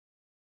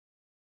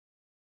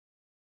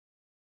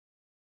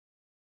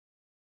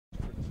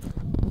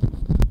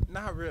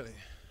Not really.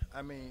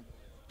 I mean,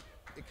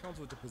 it comes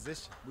with the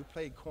position. We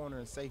play corner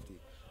and safety.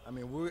 I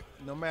mean,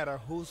 no matter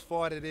whose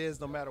fault it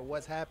is, no matter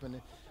what's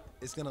happening,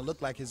 it's going to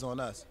look like it's on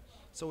us.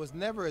 So it's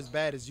never as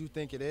bad as you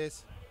think it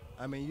is.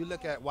 I mean, you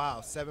look at,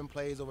 wow, 7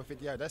 plays over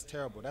 50 yards. That's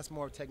terrible. That's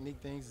more technique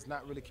things. It's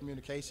not really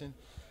communication.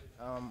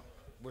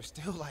 We're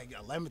still like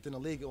 11th in the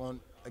league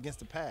against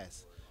the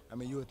pass. I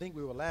mean, you would think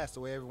we were last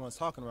the way everyone's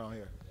talking around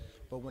here.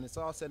 But when it's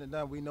all said and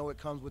done, we know it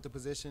comes with the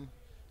position.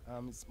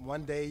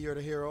 One day you're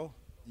the hero.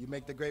 You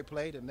make the great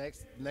play. The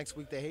next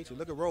week they hate you.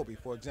 Look at Robey,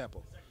 for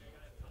example.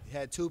 He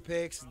had 2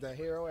 picks, the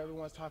hero.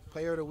 Everyone's talking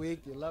player of the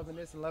week. You're loving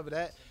this and loving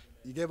that.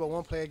 You give up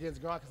 1 play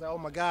against Gronk. It's like, oh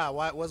my God,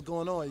 what's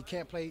going on? You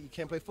can't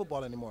play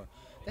football anymore.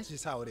 That's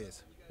just how it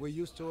is. We're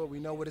used to it. We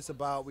know what it's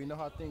about. We know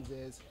how things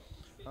is.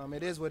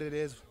 It is what it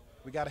is.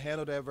 We got to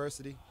handle the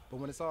adversity. But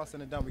when it's all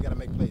said and done, we got to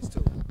make plays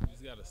too. You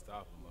just got to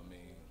stop them. I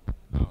mean,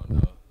 I don't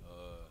know.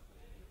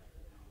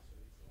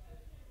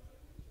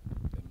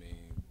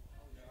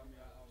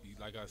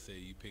 Like I said,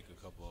 you pick a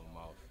couple of them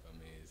off. I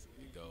mean,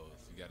 it goes.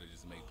 You got to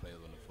just make plays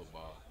on the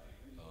football.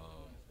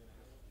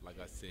 Like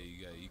I said,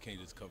 you can't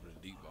just cover the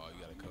deep ball. You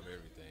got to cover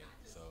everything.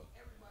 So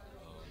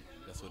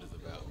that's what it's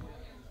about.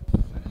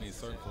 I mean,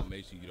 certain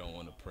formation you don't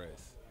want to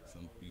press.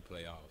 Some you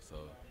play off. So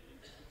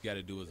you got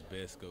to do what's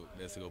best.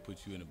 That's to go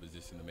put you in a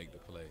position to make the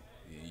play.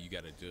 You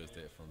got to judge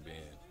that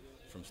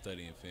from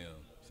studying film.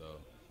 So.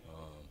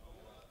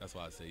 That's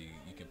why I say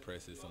you can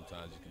press it.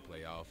 Sometimes you can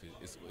play off.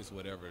 It's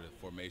whatever the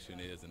formation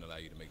is and allow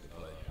you to make the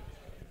play.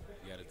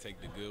 You got to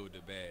take the good with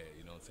the bad.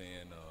 You know what I'm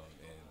saying?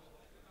 And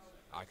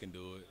I can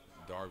do it.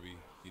 Darby,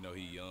 you know,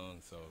 he young,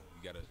 so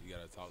you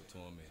gotta talk to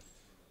him,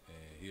 and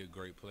he a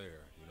great player.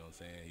 You know what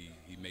I'm saying?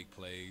 He make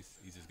plays.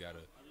 He just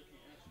gotta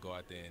go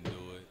out there and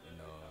do it. And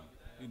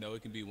you know,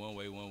 it can be one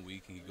way one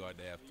week, and he go out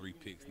there have 3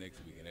 picks next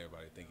week, and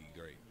everybody think he's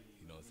great.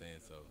 You know what I'm saying?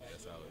 So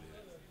that's how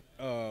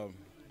it is.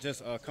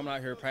 Just coming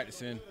out here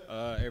practicing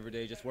every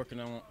day, just working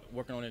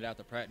on it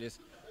after practice,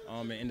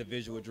 and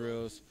individual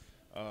drills,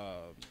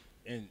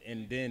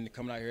 and then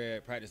coming out here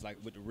at practice like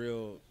with the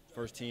real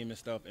first team and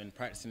stuff, and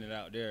practicing it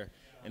out there,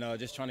 and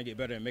just trying to get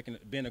better and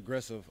being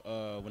aggressive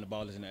when the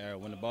ball is in the air.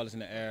 When the ball is in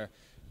the air,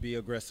 be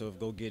aggressive,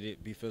 go get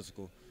it, be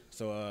physical.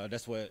 So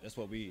that's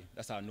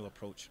our new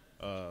approach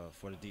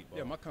for the deep ball.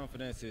 Yeah, my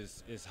confidence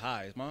is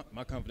high.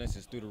 My confidence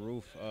is through the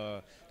roof.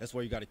 That's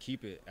where you got to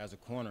keep it as a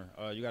corner.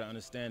 You got to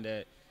understand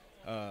that.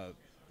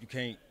 You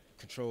can't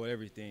control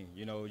everything,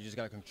 you know. You just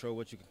got to control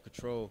what you can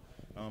control,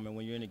 and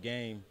when you're in the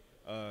game,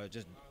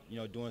 just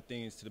doing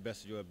things to the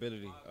best of your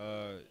ability.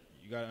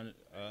 You got to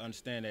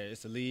understand that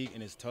it's a league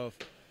and it's tough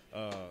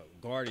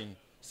guarding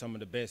some of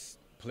the best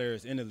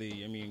players in the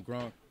league. I mean,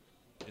 Gronk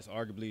is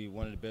arguably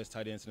one of the best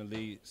tight ends in the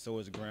league. So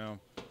is Graham,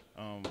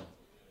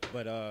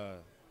 but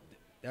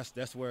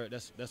that's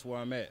where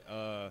I'm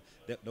at.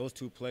 Those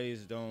 2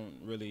 plays don't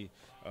really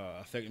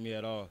affect me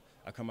at all.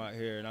 I come out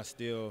here and I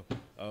still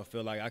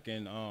feel like I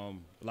can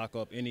lock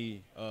up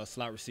any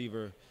slot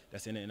receiver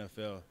that's in the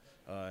NFL,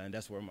 and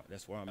that's where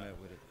I'm at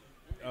with it.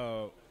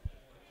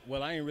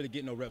 Well, I ain't really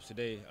getting no reps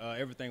today.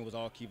 Everything was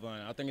all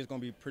Kevon. I think it's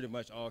gonna be pretty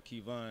much all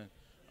Kevon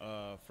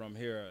from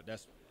here.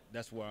 That's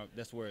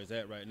where it's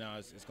at right now.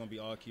 It's gonna be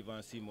all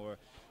Kevon Seymour.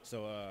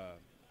 So,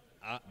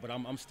 but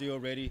I'm still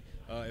ready.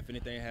 If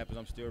anything happens,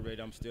 I'm still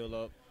ready. I'm still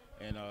up,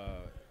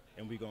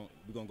 and we gonna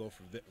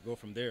go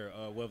from there.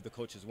 Whatever the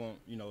coaches want,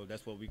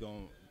 that's what we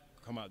gonna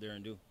come out there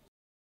and do.